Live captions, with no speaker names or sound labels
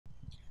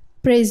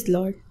Praise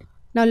Lord.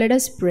 Now let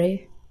us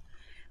pray.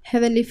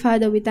 Heavenly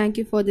Father, we thank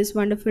you for this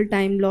wonderful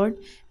time, Lord.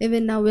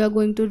 Even now we are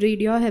going to read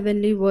your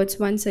heavenly words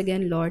once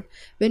again, Lord.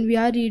 When we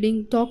are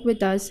reading, talk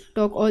with us,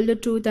 talk all the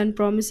truth and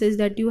promises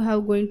that you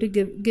have going to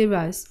give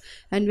us.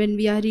 And when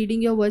we are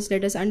reading your words,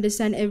 let us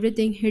understand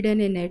everything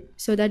hidden in it,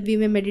 so that we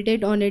may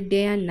meditate on it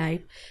day and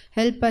night.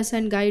 Help us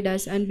and guide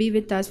us and be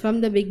with us from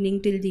the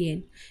beginning till the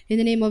end. In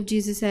the name of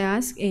Jesus I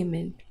ask,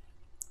 Amen.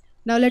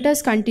 Now let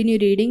us continue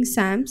reading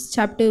Psalms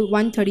chapter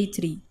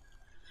 133.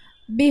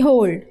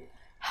 Behold,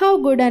 how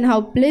good and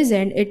how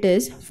pleasant it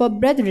is for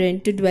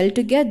brethren to dwell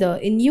together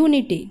in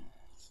unity.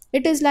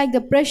 It is like the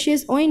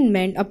precious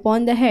ointment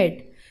upon the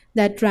head,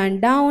 that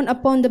ran down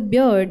upon the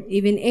beard,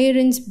 even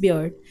Aaron's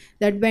beard,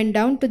 that went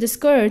down to the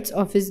skirts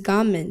of his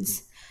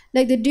garments,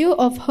 like the dew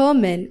of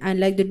Hermon, and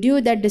like the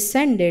dew that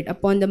descended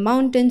upon the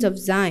mountains of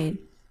Zion.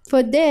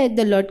 For there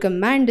the Lord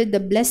commanded the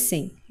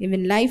blessing,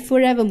 even life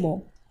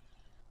forevermore.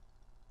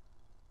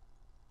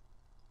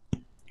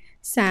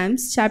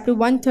 Psalms chapter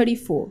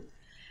 134.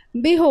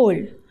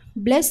 Behold,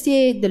 bless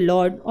ye the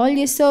Lord, all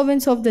ye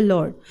servants of the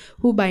Lord,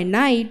 who by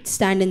night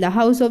stand in the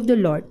house of the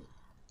Lord.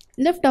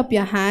 Lift up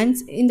your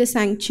hands in the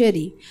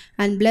sanctuary,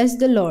 and bless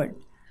the Lord.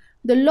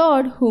 The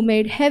Lord who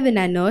made heaven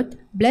and earth,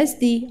 bless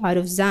thee out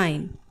of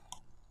Zion.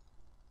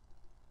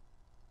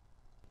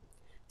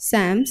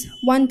 Psalms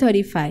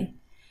 135.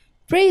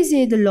 Praise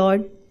ye the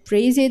Lord,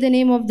 praise ye the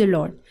name of the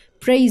Lord,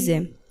 praise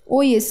him, O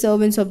ye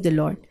servants of the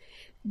Lord.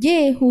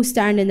 Ye who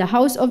stand in the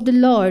house of the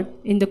Lord,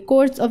 in the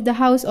courts of the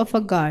house of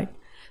our God.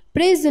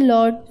 Praise the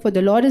Lord, for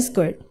the Lord is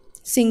good.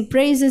 Sing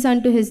praises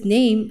unto his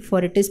name,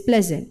 for it is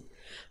pleasant.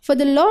 For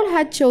the Lord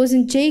hath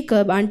chosen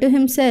Jacob unto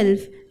himself,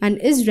 and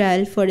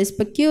Israel for his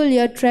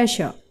peculiar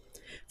treasure.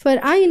 For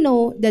I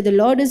know that the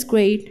Lord is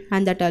great,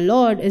 and that our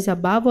Lord is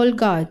above all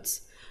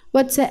gods.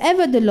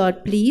 Whatsoever the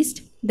Lord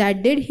pleased,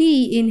 that did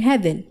he in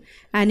heaven,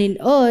 and in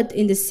earth,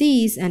 in the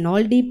seas, and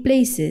all deep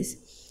places.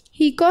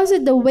 He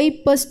causeth the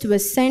vapors to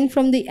ascend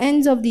from the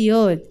ends of the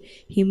earth.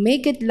 He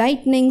maketh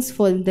lightnings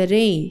for the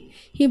rain.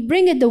 He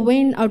bringeth the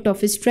wind out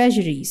of his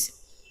treasuries.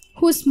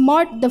 Who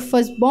smote the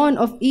firstborn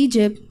of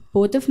Egypt,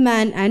 both of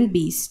man and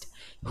beast.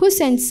 Who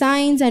sent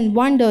signs and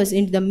wonders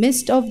into the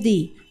midst of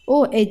thee,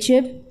 O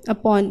Egypt,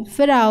 upon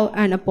Pharaoh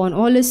and upon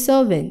all his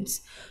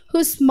servants.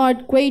 Who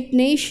smote great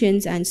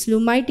nations and slew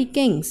mighty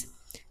kings.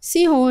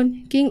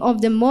 Sihon, king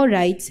of the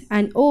Amorites,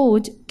 and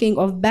Og, king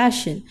of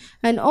Bashan,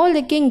 and all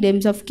the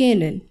kingdoms of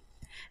Canaan.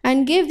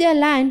 And gave their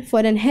land for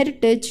an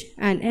heritage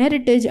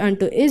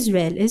unto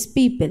Israel his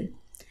people.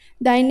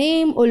 Thy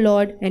name, O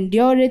Lord,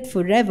 endureth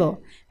forever,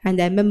 and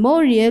thy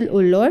memorial, O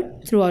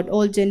Lord, throughout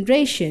all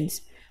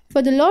generations.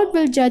 For the Lord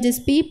will judge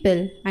his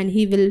people, and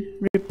he will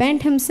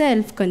repent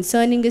himself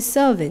concerning his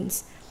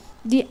servants.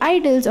 The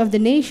idols of the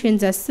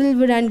nations are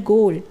silver and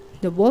gold,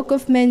 the work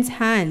of men's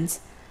hands.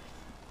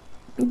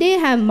 They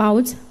have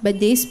mouths, but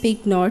they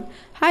speak not.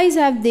 Eyes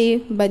have they,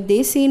 but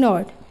they see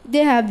not.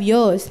 They have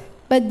ears,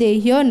 but they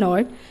hear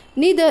not,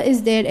 neither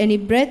is there any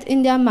breath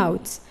in their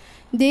mouths.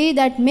 They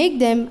that make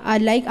them are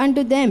like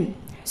unto them,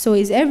 so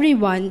is every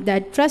one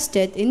that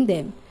trusteth in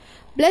them.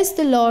 Bless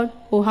the Lord,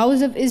 O house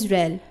of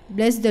Israel,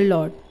 bless the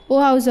Lord, O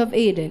house of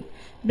Aaron.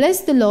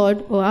 Bless the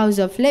Lord, O house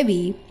of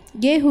Levi,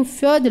 ye who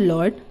fear the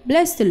Lord,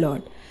 bless the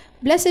Lord.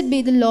 Blessed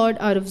be the Lord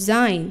out of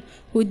Zion,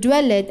 who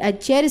dwelleth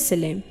at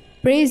Jerusalem.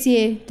 Praise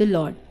ye the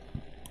Lord.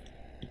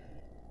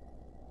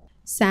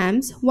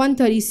 Psalms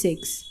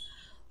 136.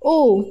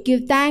 Oh,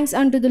 give thanks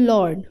unto the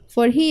Lord,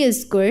 for he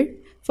is good,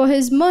 for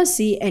his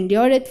mercy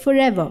endureth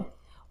forever.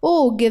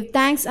 Oh, give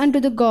thanks unto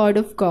the God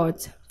of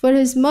gods, for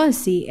his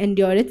mercy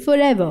endureth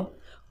forever.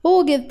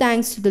 Oh, give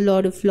thanks to the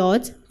Lord of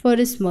lords, for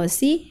his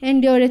mercy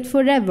endureth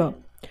forever.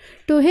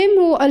 To him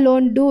who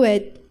alone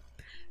doeth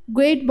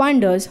great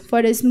wonders,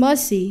 for his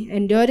mercy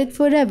endureth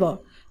forever.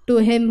 To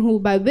him who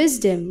by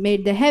wisdom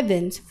made the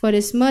heavens, for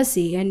his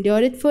mercy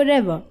endureth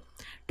forever.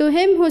 To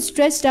him who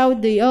stretched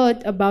out the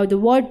earth above the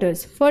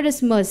waters, for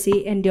his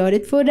mercy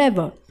endureth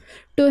forever.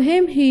 To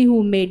him he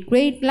who made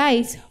great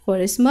lights, for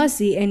his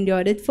mercy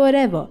endureth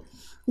forever.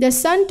 The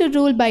sun to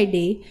rule by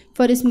day,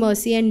 for his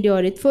mercy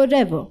endureth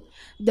forever.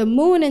 The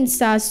moon and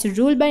stars to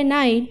rule by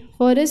night,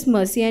 for his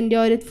mercy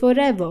endureth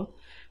forever.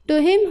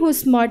 To him who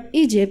smote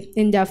Egypt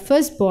in their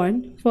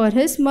firstborn, for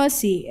his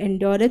mercy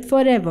endureth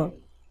forever.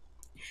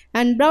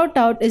 And brought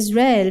out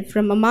Israel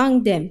from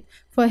among them,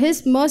 for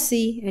his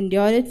mercy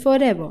endureth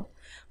forever.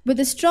 With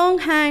a strong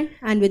hand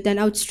and with an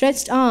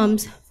outstretched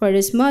arms, for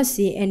his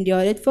mercy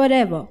endureth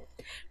forever.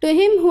 To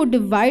him who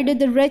divided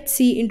the Red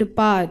Sea into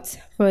parts,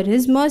 for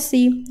his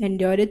mercy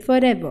endureth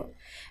forever.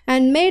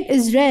 And made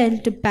Israel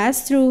to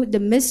pass through the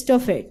midst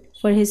of it,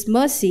 for his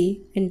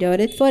mercy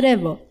endureth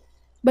forever.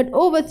 But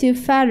overthrew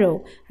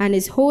Pharaoh and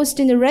his host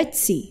in the Red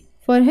Sea,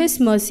 for his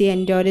mercy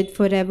endureth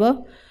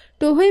forever.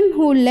 To him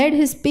who led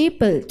his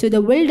people to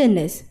the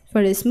wilderness,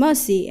 for his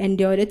mercy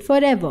endureth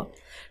forever.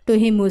 To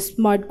him who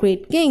smote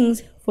great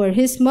kings, for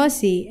his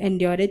mercy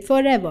endureth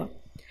forever.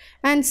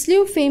 And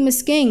slew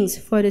famous kings,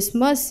 for his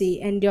mercy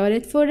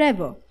endureth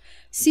forever.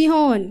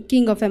 Sihon,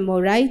 king of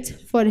Amorites,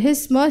 for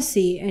his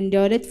mercy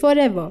endureth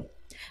forever.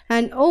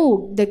 and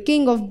Og the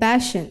king of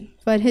Bashan,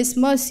 for his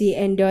mercy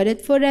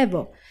endureth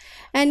forever,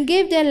 and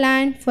gave their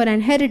land for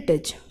an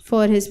heritage,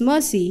 for his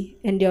mercy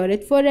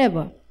endureth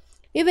forever.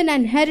 Even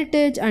an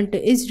heritage unto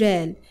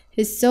Israel,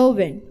 his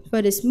servant,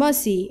 for his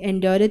mercy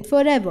endureth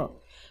forever,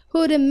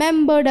 who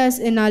remembered us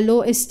in our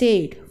low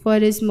estate, for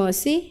his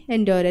mercy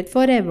endureth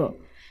forever,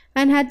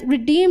 and hath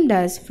redeemed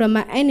us from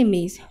our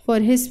enemies, for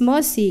his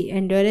mercy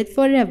endureth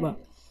forever,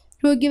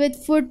 who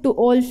giveth food to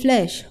all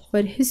flesh,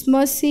 for his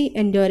mercy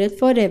endureth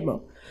forever.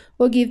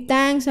 O give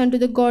thanks unto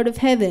the God of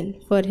heaven,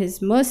 for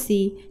his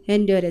mercy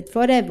endureth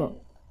forever.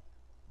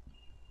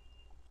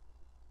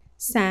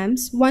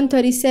 Psalms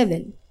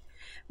 137.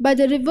 By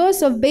the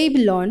rivers of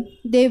Babylon,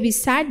 there we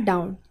sat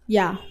down,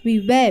 we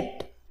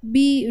wept,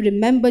 we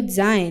remembered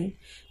Zion.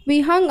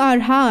 We hung our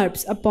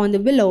harps upon the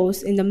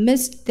willows in the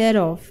midst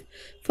thereof.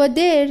 For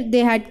there they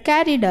had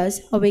carried us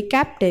away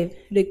captive,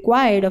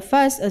 required of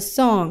us a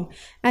song,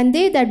 and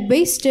they that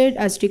wasted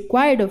us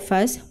required of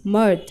us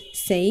mirth,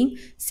 saying,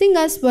 Sing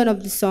us one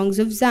of the songs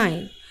of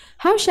Zion.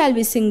 How shall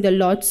we sing the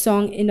Lord's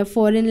song in a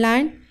foreign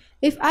land?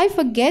 If I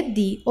forget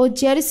thee, O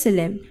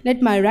Jerusalem,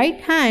 let my right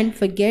hand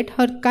forget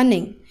her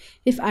cunning.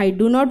 If I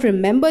do not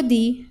remember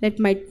thee, let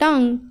my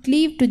tongue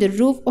cleave to the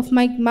roof of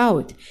my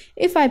mouth,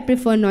 if I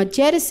prefer not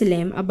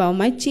Jerusalem above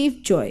my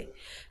chief joy.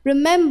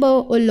 Remember,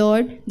 O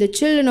Lord, the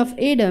children of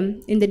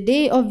Edom in the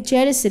day of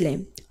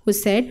Jerusalem, who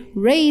said,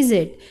 raise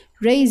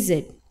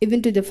it,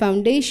 even to the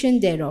foundation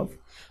thereof.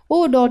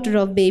 O daughter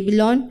of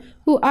Babylon,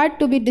 who art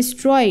to be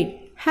destroyed,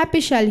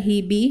 happy shall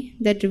he be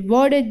that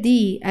rewarded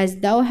thee as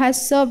thou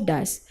hast served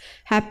us.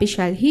 Happy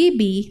shall he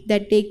be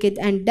that taketh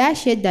and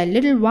dasheth thy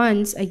little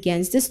ones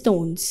against the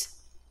stones.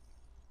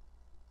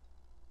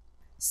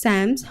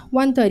 Psalms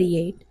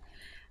 138.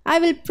 I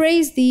will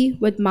praise thee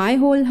with my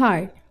whole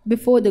heart.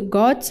 Before the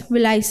gods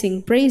will I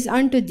sing praise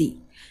unto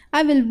thee.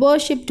 I will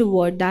worship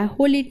toward thy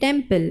holy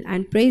temple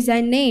and praise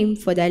thy name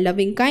for thy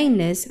loving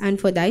kindness and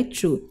for thy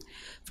truth.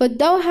 For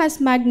thou hast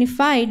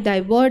magnified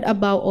thy word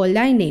above all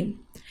thy name.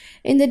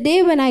 In the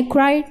day when I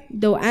cried,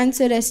 thou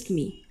answeredst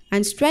me,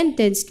 and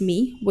strengthenedst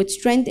me with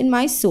strength in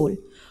my soul.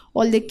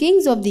 All the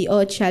kings of the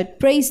earth shall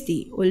praise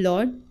thee, O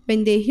Lord,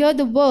 when they hear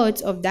the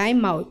words of thy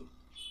mouth.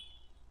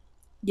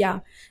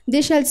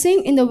 They shall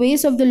sing in the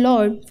ways of the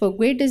Lord, for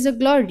great is the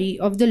glory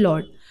of the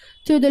Lord.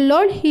 To the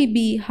Lord he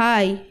be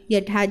high,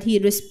 yet had he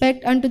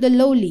respect unto the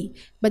lowly,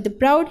 but the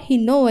proud he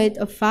knoweth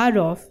afar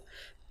off.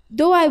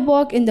 Though I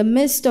walk in the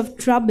midst of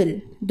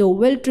trouble, thou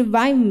wilt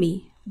revive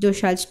me. Thou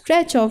shalt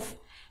stretch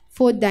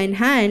forth thine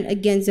hand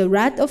against the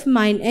wrath of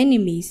mine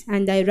enemies,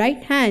 and thy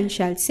right hand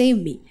shall save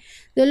me.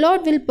 The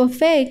Lord will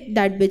perfect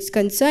that which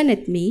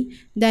concerneth me.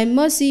 Thy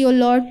mercy, O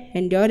Lord,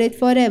 endureth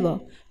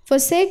forever.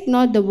 Forsake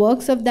not the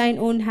works of thine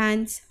own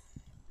hands.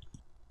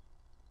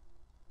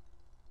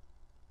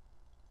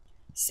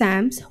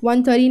 Psalms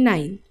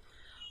 139.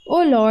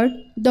 O Lord,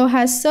 thou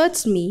hast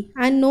searched me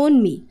and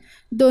known me.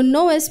 Thou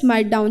knowest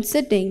my down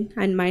sitting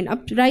and mine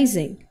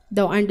uprising.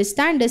 Thou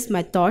understandest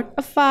my thought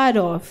afar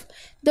off.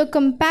 Thou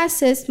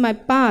compassest my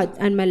path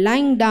and my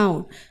lying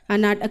down,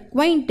 and art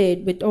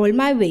acquainted with all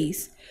my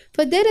ways.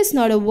 For there is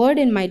not a word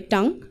in my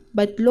tongue,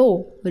 but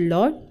lo, O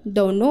Lord,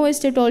 thou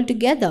knowest it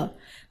altogether.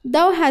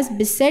 Thou hast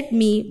beset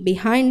me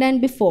behind and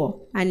before,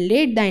 and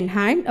laid thine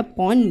hand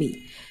upon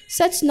me.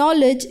 Such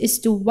knowledge is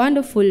too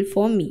wonderful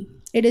for me.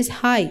 It is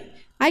high,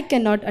 I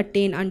cannot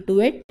attain unto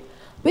it.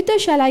 Whither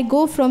shall I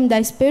go from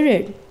thy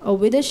spirit, or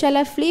whither shall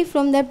I flee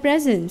from thy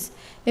presence?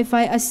 If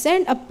I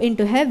ascend up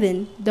into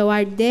heaven, thou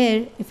art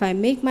there. If I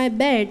make my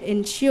bed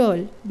in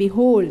Sheol,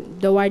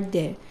 behold, thou art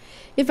there.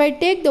 If I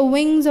take the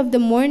wings of the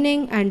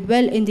morning and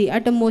dwell in the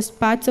uttermost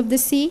parts of the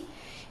sea,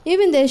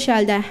 even there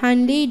shall thy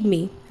hand lead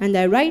me, and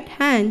thy right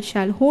hand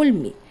shall hold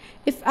me.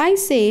 If I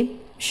say,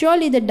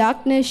 surely the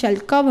darkness shall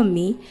cover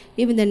me,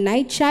 even the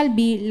night shall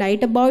be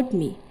light about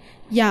me.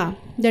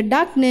 The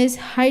darkness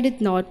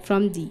hideth not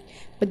from thee,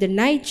 but the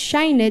night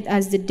shineth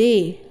as the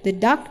day. The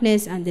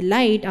darkness and the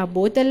light are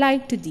both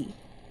alike to thee.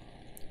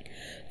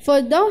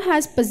 For thou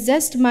hast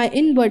possessed my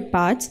inward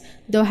parts,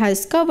 thou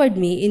hast covered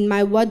me in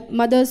my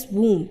mother's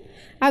womb.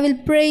 I will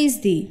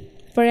praise thee,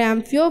 for I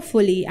am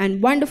fearfully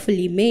and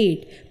wonderfully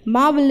made.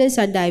 Marvelous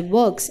are thy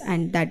works,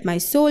 and that my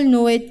soul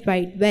knoweth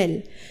right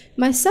well.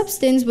 My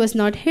substance was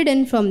not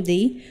hidden from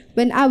thee,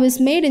 when I was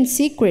made in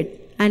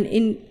secret, and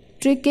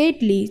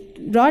intricately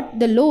wrought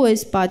the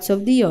lowest parts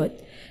of the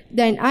earth.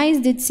 Thine eyes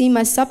did see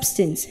my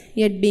substance,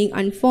 yet being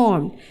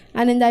unformed,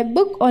 and in thy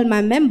book all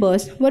my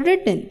members were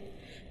written,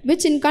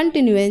 which in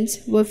continuance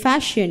were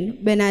fashioned,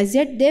 when as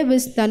yet there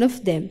was none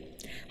of them.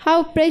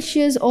 How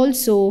precious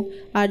also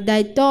are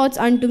thy thoughts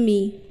unto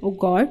me, O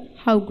God,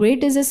 how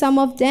great is the sum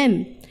of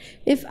them!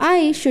 If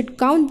I should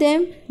count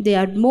them, they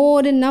are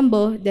more in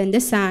number than the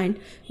sand.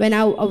 When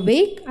I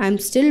awake, I am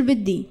still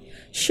with thee.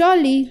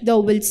 Surely thou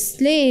wilt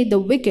slay the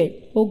wicked,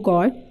 O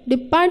God.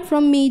 Depart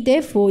from me,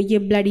 therefore, ye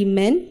bloody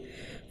men.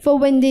 For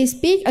when they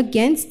speak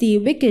against thee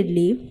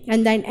wickedly,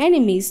 and thine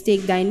enemies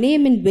take thy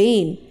name in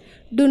vain,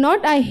 do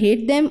not I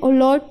hate them, O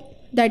Lord,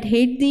 that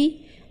hate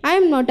thee?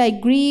 Am not I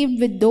grieved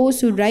with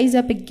those who rise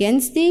up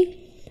against thee?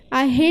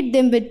 I hate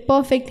them with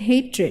perfect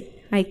hatred.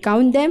 I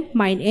count them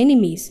mine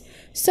enemies.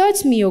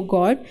 Search me, O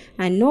God,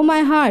 and know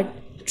my heart.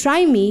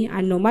 Try me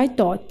and know my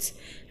thoughts.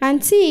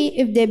 And see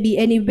if there be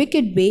any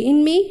wicked way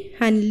in me,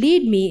 and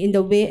lead me in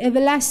the way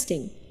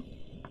everlasting.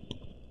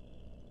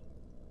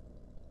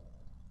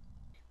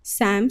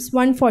 Psalms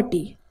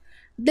 140.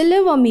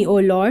 Deliver me, O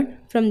Lord,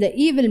 from the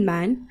evil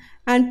man,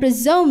 and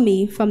preserve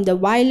me from the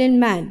violent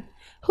man,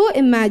 who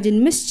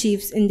imagine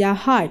mischiefs in their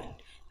heart.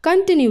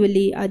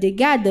 Continually are they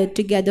gathered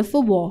together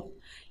for war.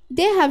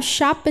 They have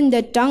sharpened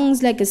their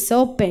tongues like a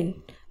serpent.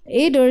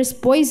 Adder's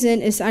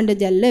poison is under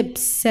their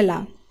lips,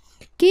 Selah.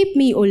 Keep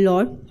me, O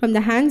Lord, from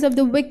the hands of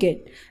the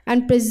wicked,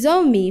 and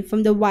preserve me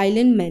from the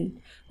violent men,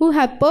 who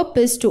have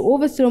purposed to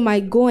overthrow my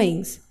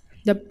goings.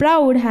 The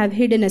proud have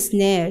hidden a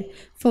snare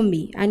for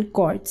me and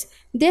cords.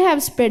 They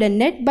have spread a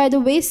net by the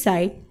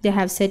wayside. They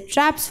have set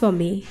traps for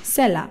me,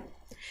 Selah.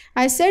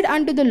 I said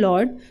unto the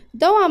Lord,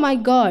 Thou art my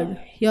God.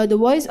 Hear the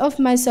voice of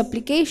my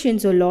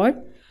supplications, O Lord.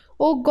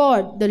 O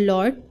God, the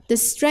Lord, the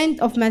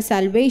strength of my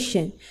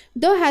salvation.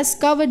 Thou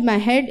hast covered my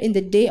head in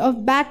the day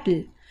of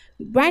battle.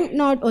 Grant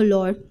not, O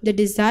Lord, the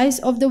desires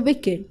of the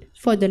wicked,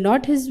 for the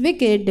not his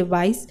wicked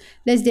device,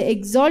 lest they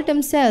exalt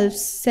themselves,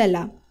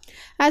 Selah.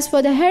 As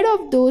for the head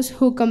of those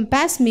who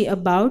compass me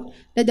about,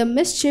 let the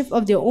mischief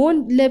of their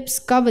own lips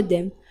cover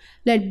them.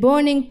 Let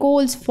burning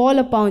coals fall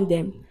upon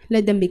them.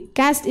 Let them be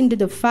cast into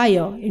the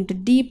fire, into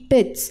deep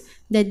pits,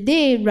 that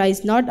they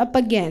rise not up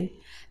again.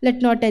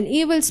 Let not an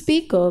evil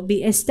speaker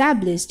be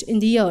established in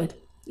the earth.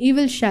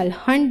 Evil shall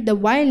hunt the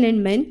violent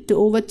man to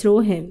overthrow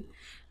him.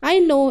 I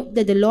know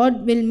that the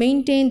Lord will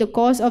maintain the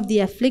cause of the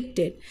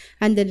afflicted,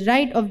 and the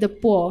right of the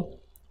poor.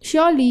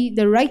 Surely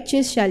the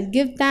righteous shall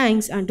give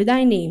thanks unto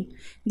thy name.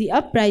 The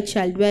upright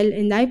shall dwell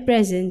in thy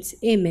presence.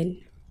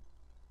 Amen.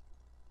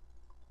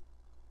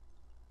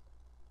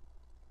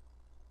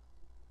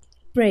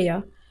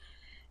 Prayer.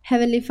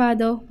 Heavenly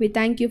Father, we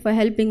thank you for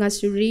helping us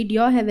to read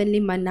your heavenly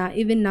manna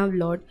even now,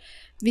 Lord.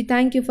 We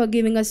thank you for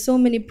giving us so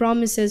many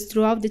promises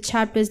throughout the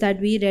chapters that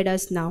we read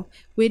us now.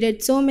 We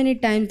read so many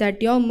times that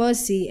your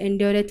mercy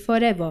endureth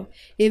forever.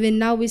 Even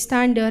now we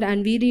stand here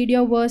and we read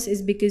your verse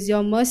is because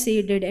your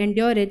mercy did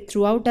endure it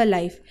throughout our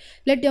life.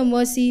 Let your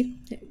mercy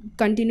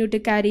continue to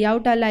carry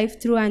out our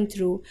life through and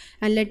through,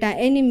 and let our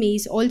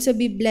enemies also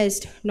be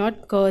blessed,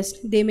 not cursed.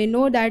 They may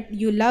know that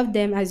you love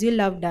them as you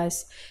loved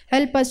us.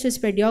 Help us to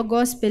spread your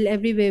gospel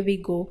everywhere we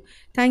go.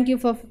 Thank you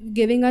for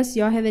giving us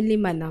your heavenly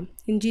manna.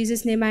 In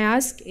Jesus' name I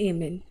ask,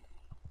 Amen.